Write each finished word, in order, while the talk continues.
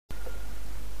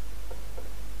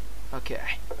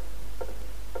Okay.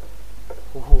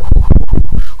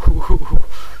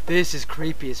 This is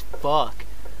creepy as fuck.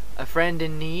 A friend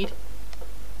in need?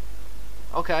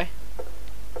 Okay.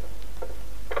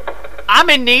 I'm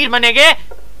in need, my nigga!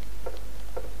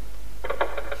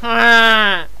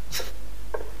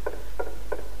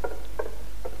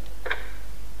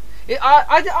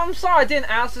 I'm sorry I didn't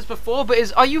ask this before, but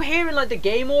are you hearing like the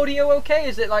game audio okay?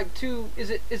 Is it like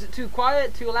is it too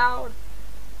quiet, too loud?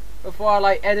 Before I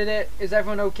like edit it, is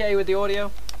everyone okay with the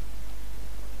audio?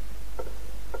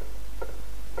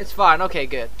 It's fine, okay,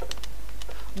 good.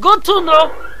 Good to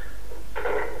know!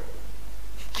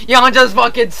 Yeah, I'm just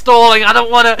fucking stalling. I don't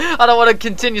wanna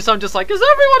continue, so I'm just like, is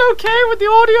everyone okay with the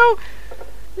audio?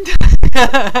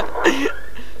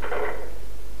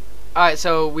 Alright,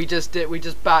 so we just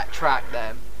backtracked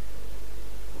then.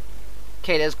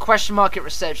 Okay, there's question mark at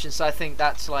reception, so I think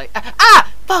that's like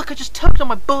fuck, I just tugged on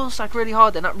my balls like really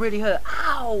hard then, that really hurt.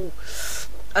 Ow!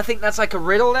 I think that's like a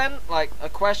riddle then, like a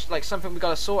question, like something we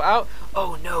gotta sort out.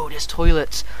 Oh no, there's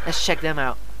toilets. Let's check them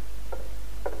out.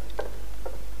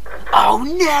 Oh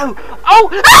no! Oh!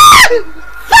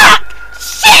 Fuck!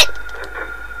 Shit!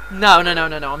 No,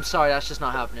 I'm sorry, that's just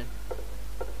not happening.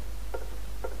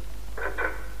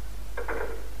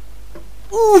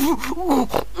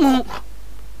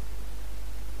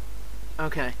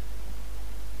 Okay.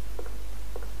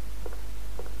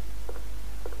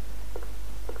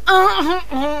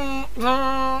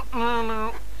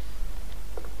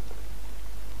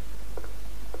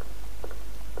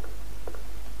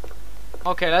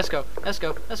 Okay, let's go.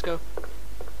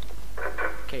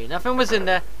 Okay, nothing was in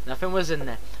there.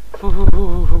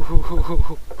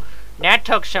 That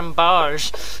took some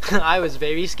balls. I was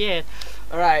very scared.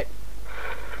 Alright,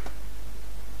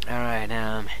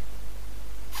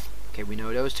 okay, we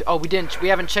know those two. Oh, we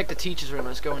haven't checked the teacher's room.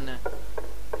 Let's go in there.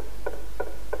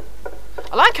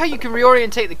 I like how you can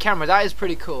reorientate the camera. That is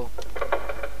pretty cool.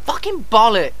 Fucking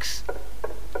bollocks.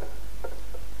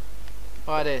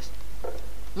 What is?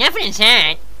 Nothing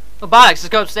inside. Oh, bollocks, let's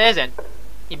go upstairs then.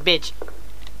 You bitch.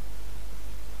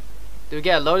 Do we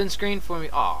get a loading screen for me?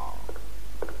 Aww.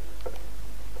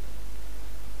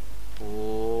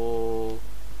 Oh.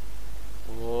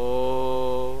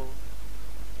 Oh.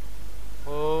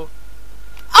 Oh.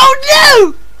 Oh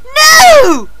no!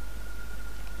 No!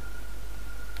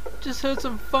 Just heard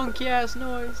some funky ass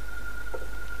noise.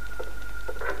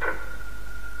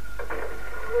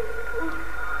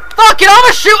 Fuck it,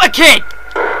 I'ma shoot a kid!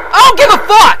 I don't give a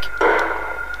fuck!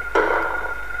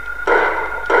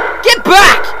 Get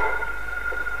back!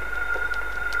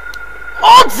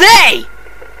 All day!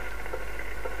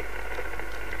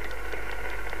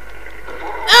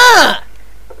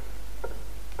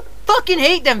 Fucking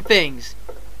hate them things!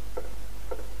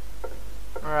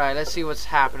 Alright, let's see what's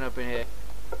happening up in here.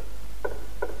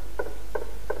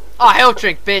 Oh, health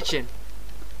drink, bitchin'.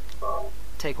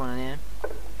 Take one of them.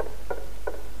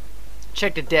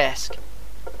 Check the desk.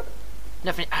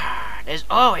 Nothing. There's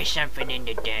always something in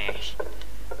the desk.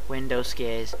 Window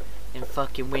scares. And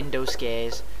fucking window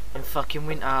scares. And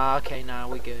fucking okay, nah,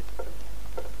 we good.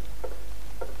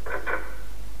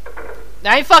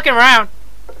 I ain't fucking around.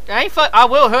 I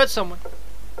will hurt someone.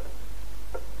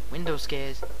 Window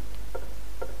scares.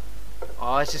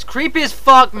 Oh, this is creepy as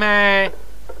fuck, man.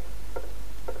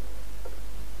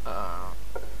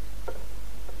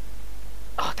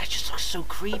 Oh, that just looks so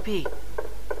creepy.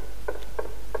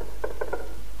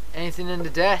 Anything in the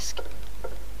desk?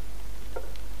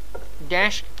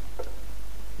 Desk?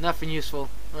 Nothing useful.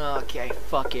 Okay,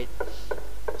 fuck it.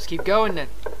 Let's keep going then.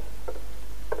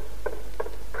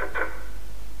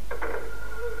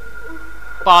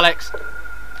 Bollocks.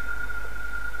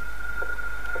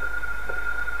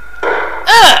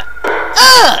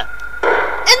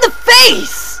 In the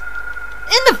face!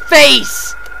 In the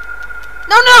face!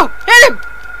 No! Hit him!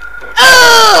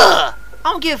 I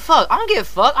don't give a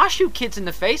fuck. I shoot kids in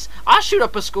the face. I shoot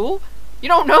up a school. You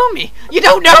don't know me.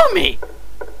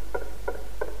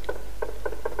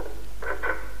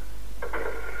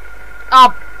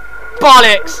 Oh,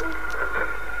 bollocks!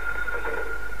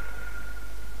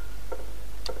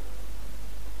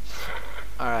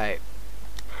 Alright.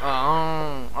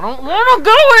 I don't want to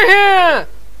go in here!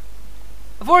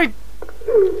 I've already...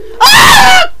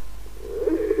 Ah!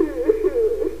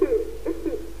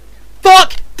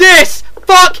 Fuck this!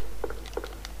 Fuck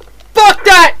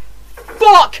that!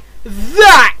 Fuck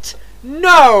that!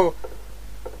 No!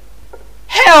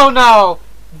 Hell no!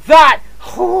 That...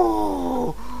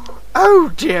 Oh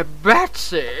dear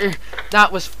Betsy!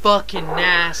 That was fucking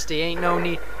nasty. Ain't no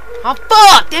need... Oh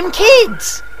fuck! Them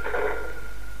kids!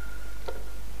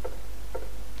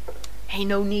 Ain't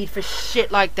no need for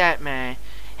shit like that, man.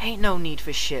 Ain't no need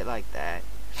for shit like that.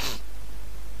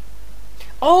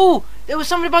 Oh, there was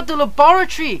something about the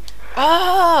laboratory.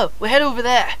 Oh, we'll head over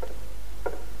there.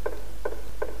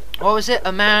 What was it?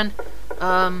 A man,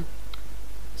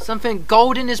 something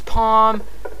gold in his palm,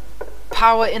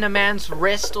 power in a man's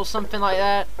wrist or something like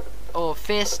that, or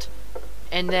fist,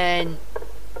 and then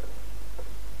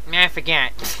I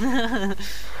forget. Alright,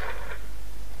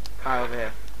 over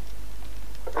here.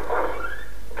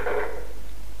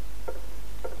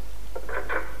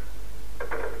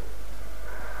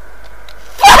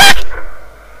 Fuck!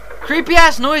 Creepy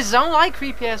ass noises. I don't like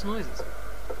creepy ass noises.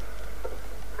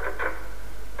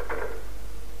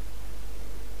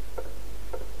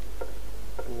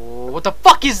 What the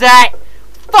fuck is that?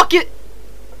 Fuck it!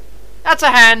 That's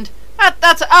a hand.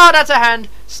 That's a hand.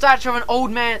 Statue of an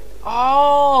old man.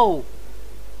 Oh,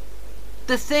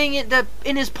 the thing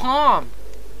in his palm.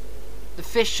 The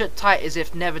fist shut tight as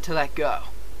if never to let go.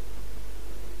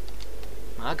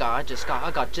 I got just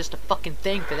a fucking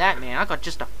thing for that, man. I got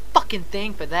just a fucking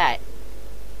thing for that.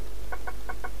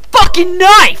 Fucking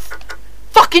knife!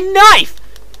 Fucking knife!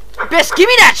 Best give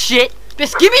me that shit.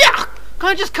 Best give me that.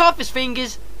 Can't I just cut off his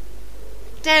fingers?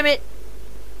 Damn it.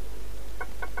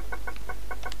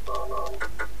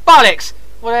 Bollocks!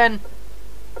 Well then,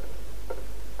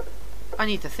 I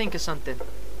need to think of something.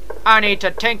 I need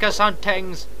to think of some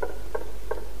things.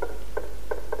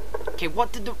 Okay,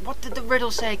 what did the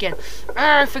riddle say again?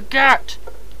 I forgot.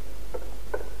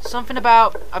 Something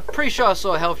about, I'm pretty sure I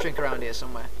saw a health drink around here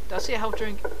somewhere. Did I see a health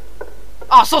drink?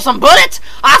 Oh, I saw some bullets!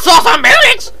 I saw some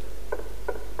bullets!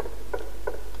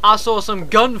 I saw some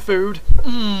gun food.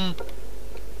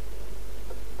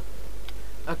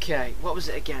 Okay, what was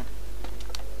it again?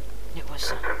 It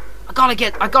was I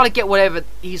gotta get whatever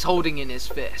he's holding in his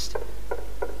fist.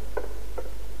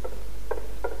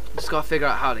 Just gotta figure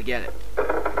out how to get it.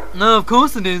 No, of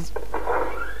course it is.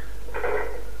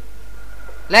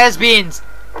 Lesbians!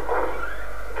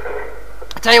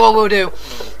 I'll tell you what we'll do.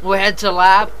 We'll head to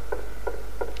lab.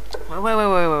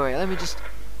 Wait. Let me just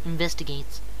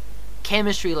investigate.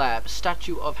 Chemistry lab,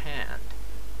 statue of hand.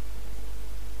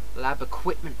 Lab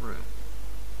equipment room.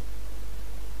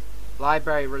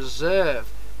 Library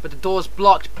reserve. But the door's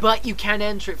blocked, but you can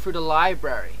enter it through the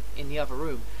library in the other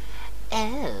room.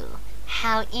 Oh,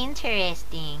 how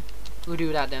interesting. We'll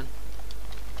do that then.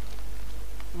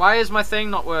 Why is my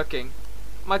thing not working?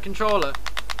 My controller.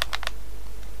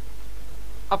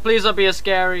 Oh, please don't be a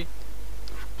scary.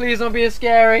 Please don't be a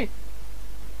scary.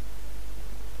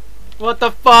 What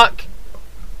the fuck?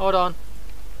 Hold on.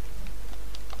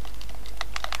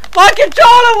 My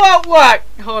controller won't work!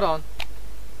 Hold on.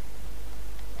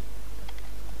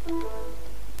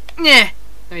 Yeah.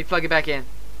 Let me plug it back in.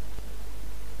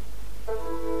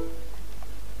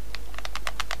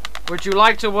 Would you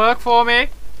like to work for me,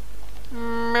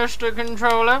 Mr.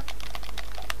 Controller?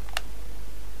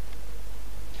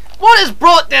 What has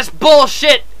brought this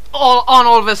bullshit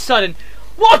all of a sudden?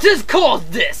 What has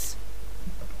caused this?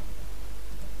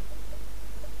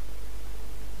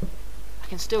 I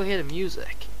can still hear the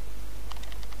music.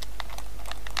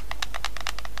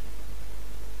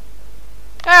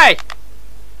 Hey!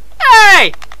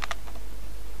 Hey!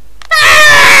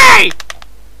 Hey!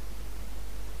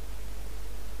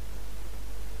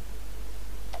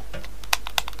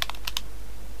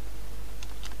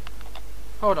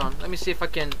 Hold on, let me see if I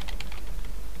can.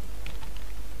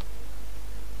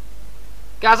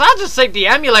 Guys, I just think the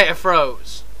emulator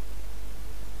froze.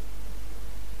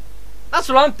 That's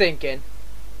what I'm thinking.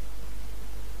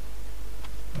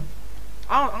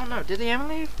 I don't know, did the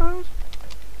emulator froze?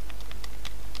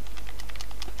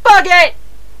 Fuck it!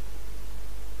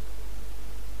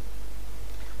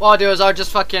 What I'll do is I'll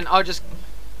just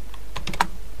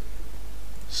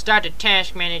start the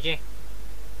task manager.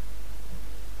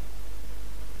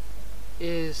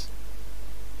 Is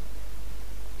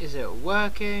it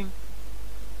working?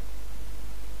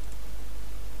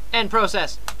 End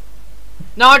process.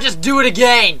 No, I'll just do it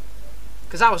again.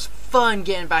 Cause that was fun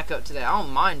getting back up to there. I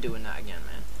don't mind doing that again,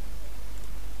 man.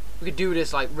 We could do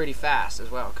this like really fast as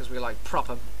well, cause we're like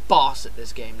proper boss at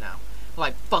this game now.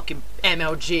 Like fucking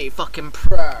MLG, fucking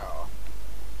pro.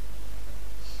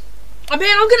 I mean,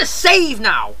 I'm gonna save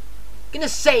now. Gonna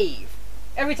save.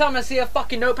 Every time I see a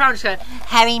fucking notepad, I'm just going,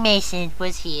 Harry Mason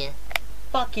was here.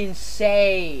 fucking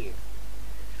save.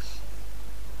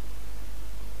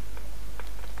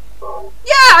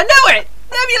 Yeah, I knew it!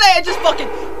 The emulator just fucking,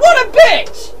 what a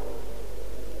bitch!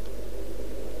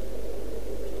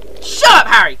 Shut up,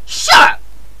 Harry! Shut up!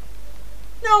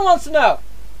 No one wants to know.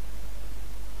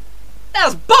 That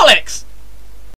was bollocks!